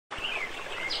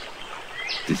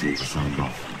This is the sound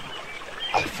of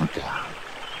Africa.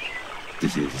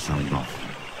 This is the sound of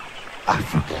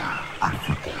Africa,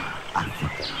 Africa,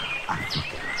 Africa,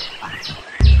 Africa, Africa.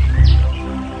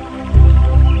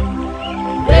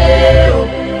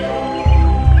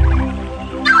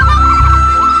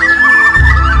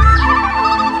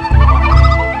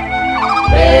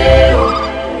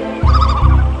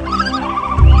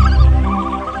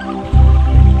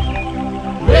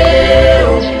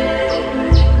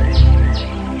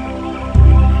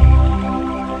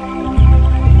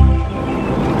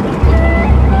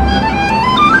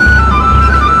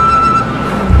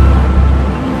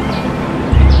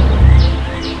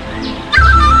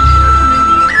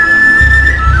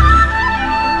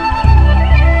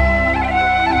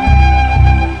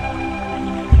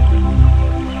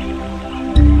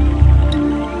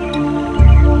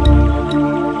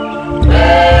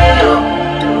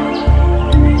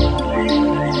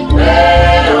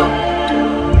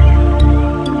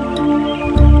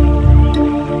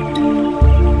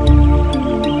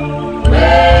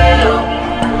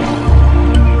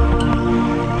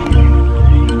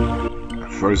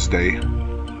 First day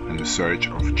in the search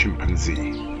of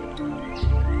chimpanzee.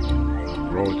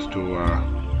 Road to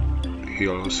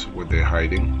hills where they're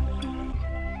hiding,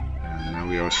 and now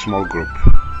we are a small group,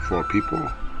 4 people,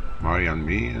 Mari and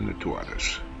me and the 2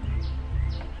 others,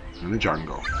 in the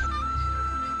jungle.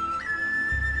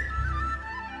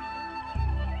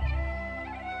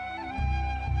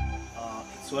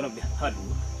 It's one of the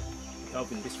hardwood we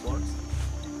have in this forest.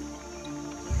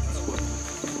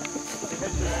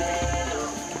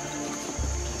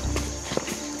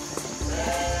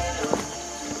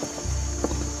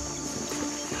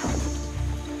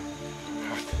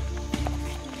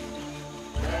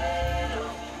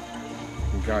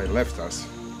 The guy left us.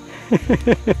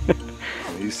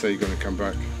 And he said he's gonna come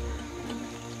back.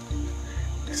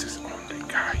 This is only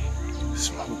guy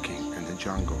smoking in the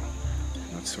jungle.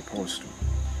 Not supposed to.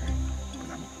 Okay?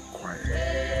 But I'm quiet.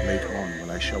 Later on when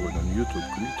I show it on YouTube,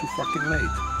 could be too fucking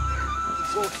late.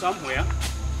 Go somewhere.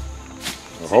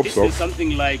 I hope this so. is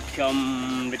something like let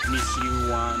me see,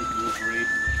 1, 2,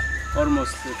 3,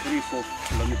 almost 3-4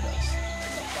 kilometers.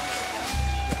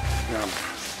 Yeah.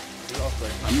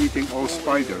 I'm eating all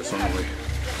spiders on the way.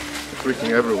 They're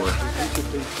freaking everywhere.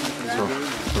 So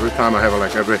every time I have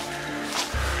like every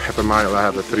half a mile I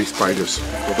have 3 spiders.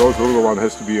 So those little one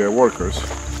has to be workers.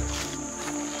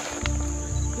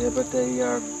 Yeah, but they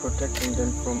are protecting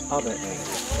them from other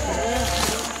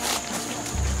animals.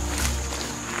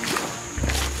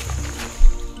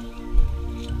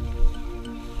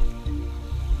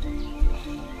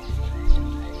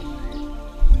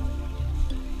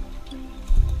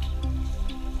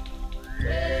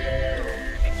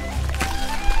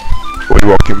 We're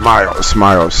walking miles.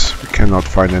 We cannot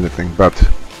find anything, but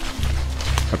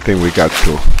I think we got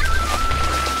to.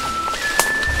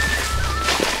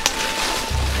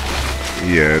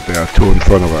 Yeah, there are 2 in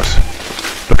front of us.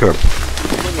 Look at them.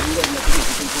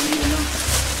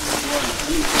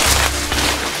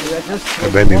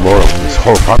 And many more of them. This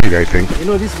whole family, I think. You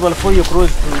know, this one before you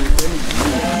cross to...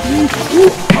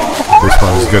 This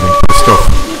one is getting pissed off.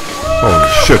 Holy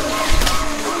shit.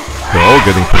 They're all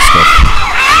getting pissed off.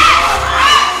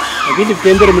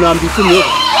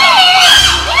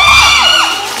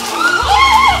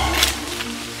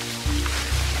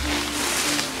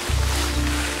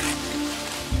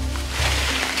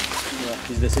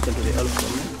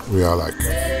 We are like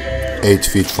 8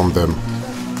 feet from them.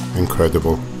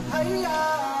 Incredible.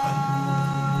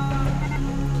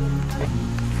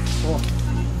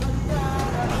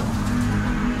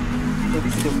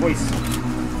 This is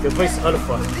the voice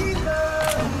alpha.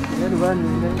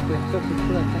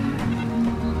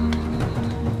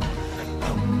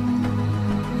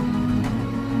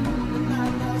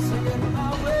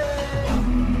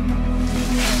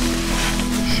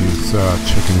 She's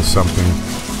checking something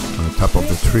on the top of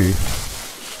the tree.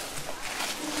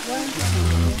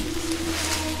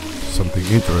 Something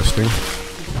interesting.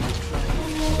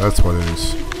 That's what it is.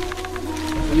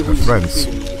 Her friends.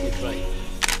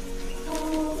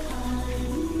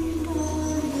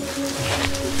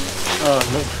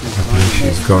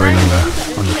 She's going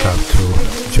on the top to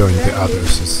join the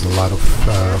others. There's a lot of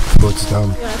fruits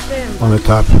down on the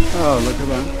top. Oh, look at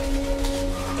that.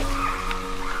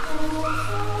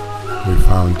 We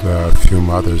found a few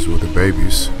mothers with the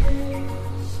babies.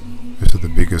 This is the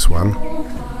biggest one.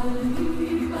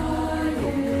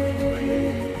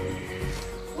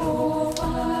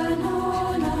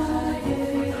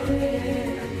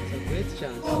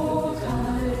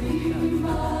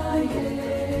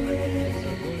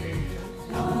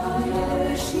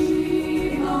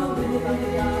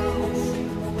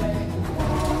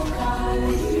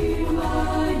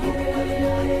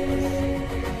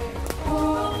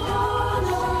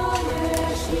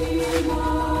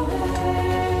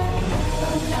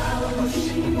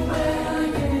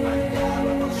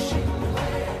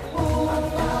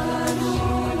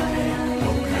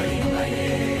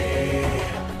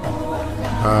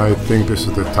 I think this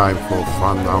is the time for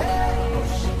fun now.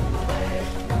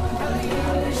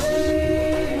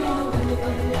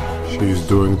 She's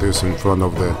doing this in front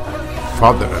of the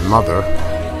father and mother.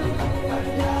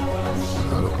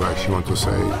 Look like she wants to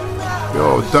say,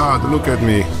 "Yo, Dad, look at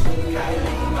me.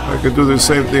 I can do the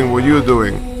same thing what you're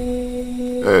doing.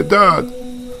 Hey, Dad,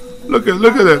 look at it,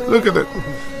 look at it.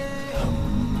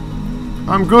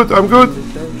 I'm good, I'm good."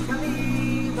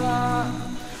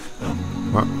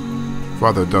 Well,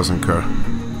 father doesn't care.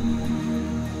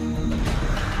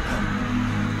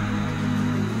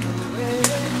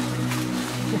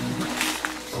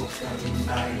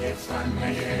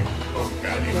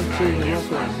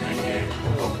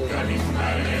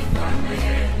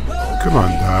 Come on,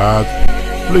 Dad.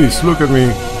 Please, look at me.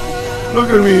 Look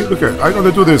at me. Look at. I'm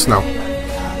gonna do this now.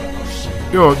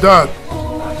 Yo, Dad.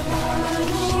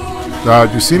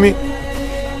 Dad, you see me?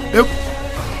 Yep.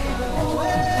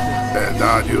 Hey,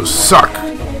 Dad, you suck.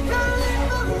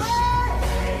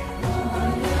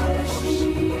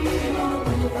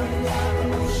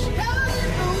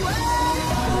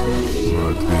 Well,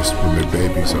 at least when the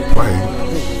babies are playing,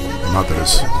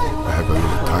 mothers have a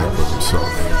little time for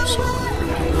themselves, so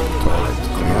they can do the toilet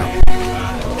clean up.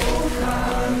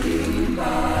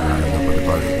 And nobody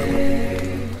bothers them.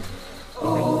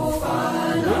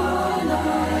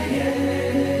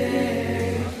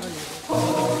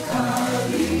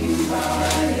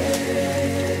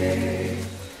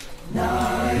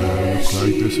 Looks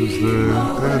like this is the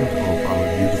end of our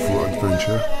beautiful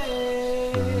adventure.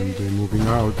 And they're moving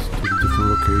out to a different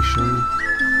location.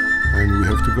 And we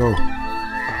have to go.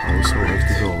 Also have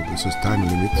to go. This is time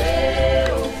limit.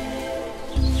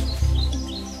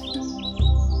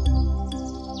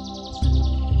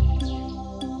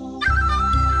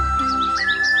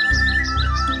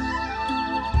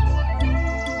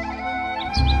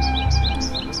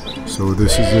 So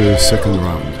this is the second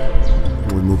round.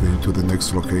 We're moving to the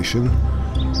next location,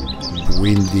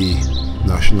 Bwindi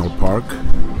National Park.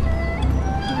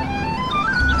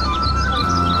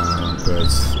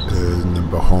 That's in the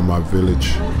Bahama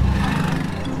village,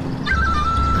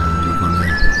 and we're gonna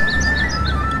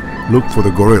look for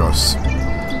the gorillas.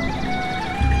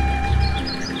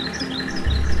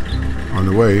 On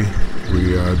the way,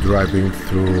 we are driving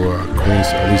through Queen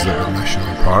Elizabeth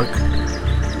National Park,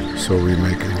 so we're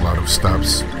making a lot of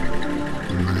stops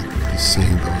and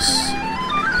seeing those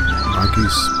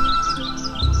monkeys,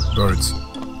 birds,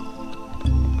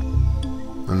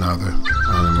 and other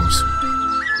animals.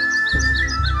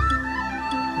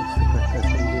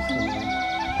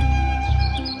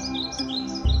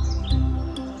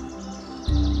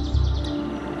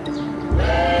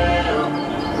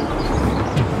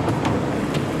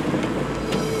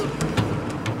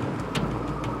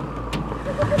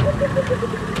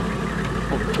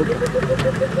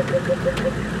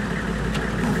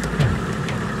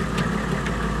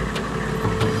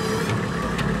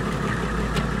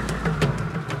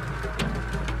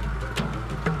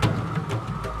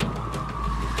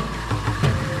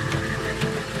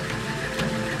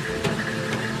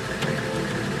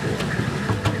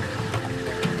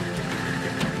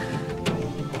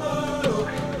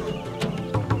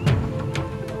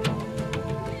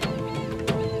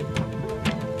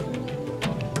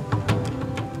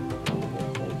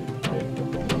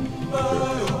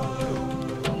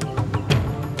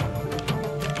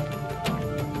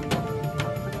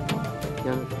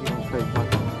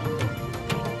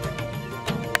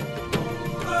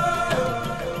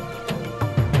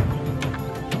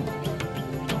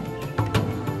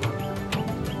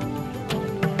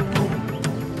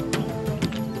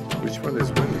 Which one is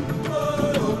winning?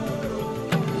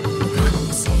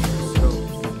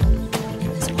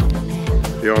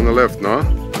 You're on the left, no?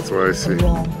 That's what I see.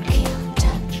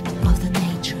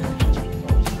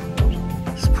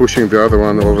 It's pushing the other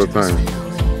one all the time.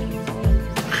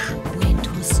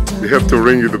 You have to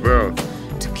ring the bell.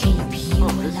 Oh,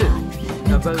 is it?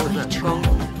 The bell was that strong?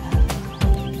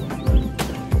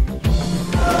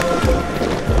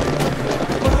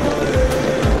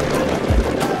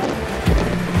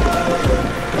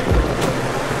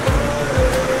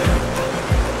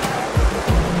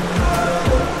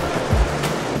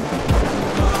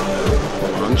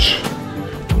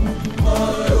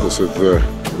 This is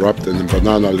wrapped in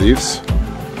banana leaves.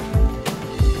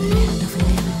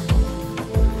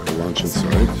 Lunch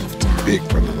inside, big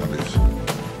banana leaves.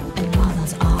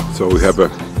 So we have a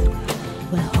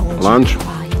lunch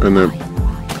and a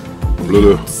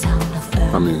little,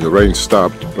 I mean the rain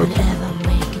stopped, but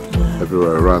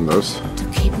everywhere around us.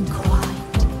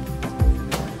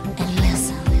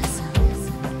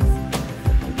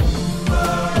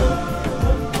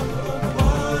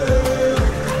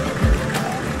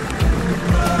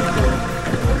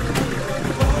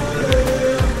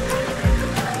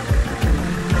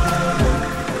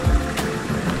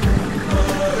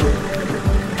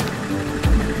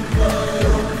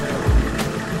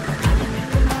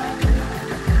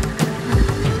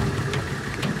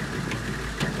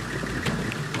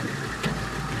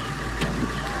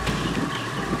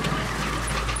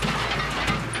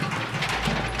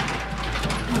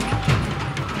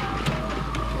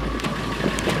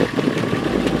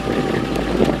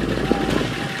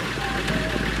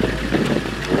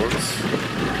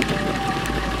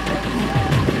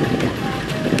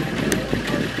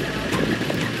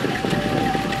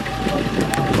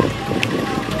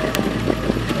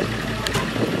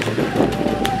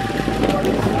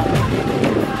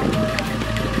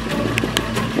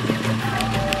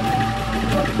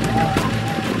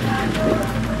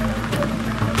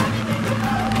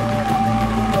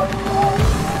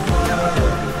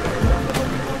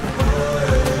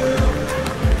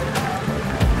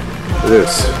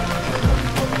 This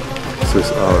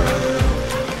is our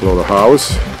little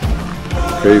house.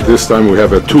 Okay, this time we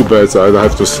have 2 beds. I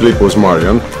have to sleep with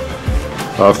Marian.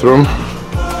 Bathroom.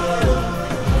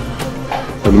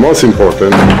 And most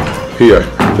important, here,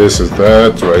 this is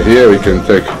that right here. We can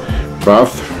take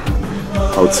bath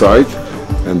outside,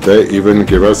 and they even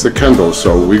give us the candles.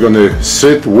 So we're gonna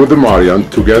sit with the Marian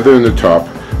together in the top,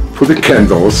 put the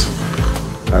candles,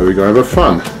 and we're gonna have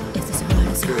fun.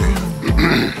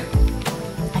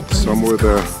 Somewhere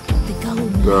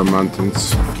there are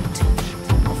mountains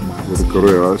with the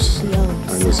gorillas,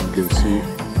 and as you can see,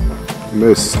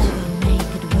 mist. I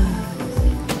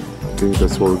think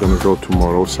that's where we're gonna go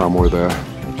tomorrow, somewhere there,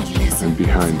 and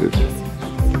behind it.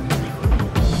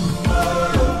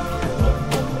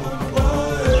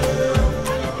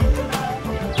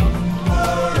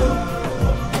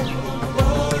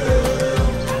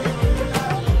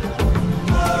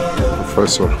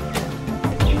 Professor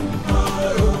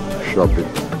shopping.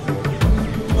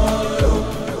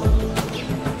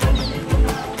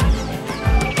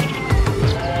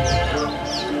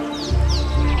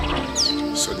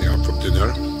 Setting up for dinner.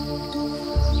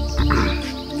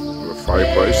 A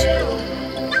fireplace.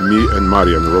 Me and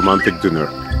Marian, romantic dinner.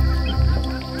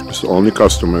 It's the only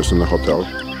customers in the hotel.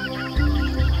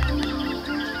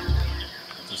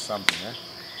 This is something, eh?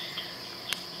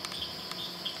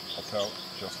 Hotel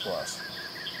just for us.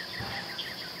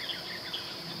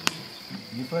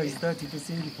 If I started to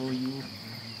sing for you,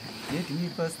 let me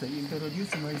first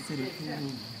introduce myself.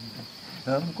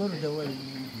 I'm called Bwindi.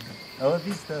 Our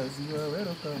visitors, you are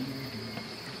welcome.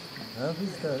 Our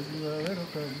visitors, you are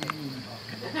welcome.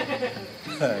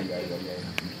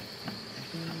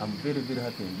 I'm very, very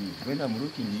happy indeed. When I'm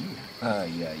looking at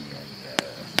you,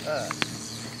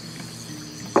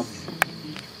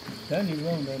 turning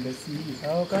around and see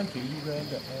our country,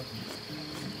 Uganda.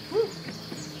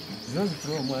 Those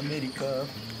from America.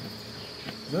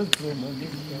 Those from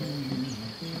America.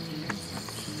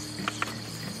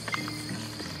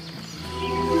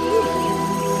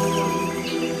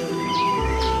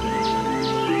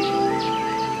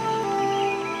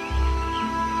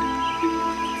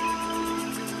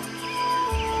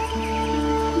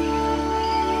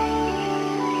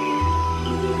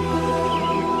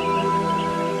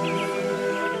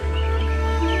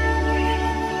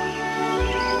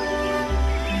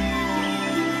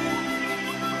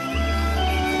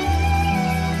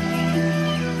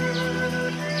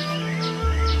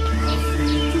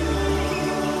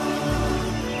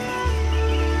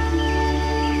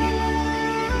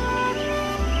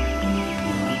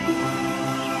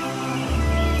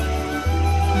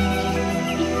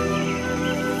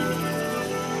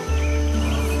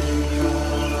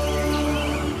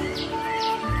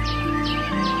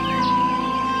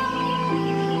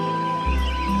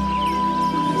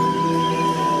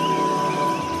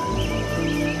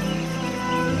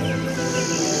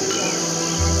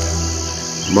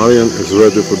 Marian is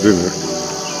ready for dinner,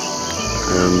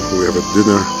 and we have a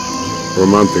dinner,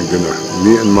 romantic dinner.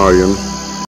 Me and Marian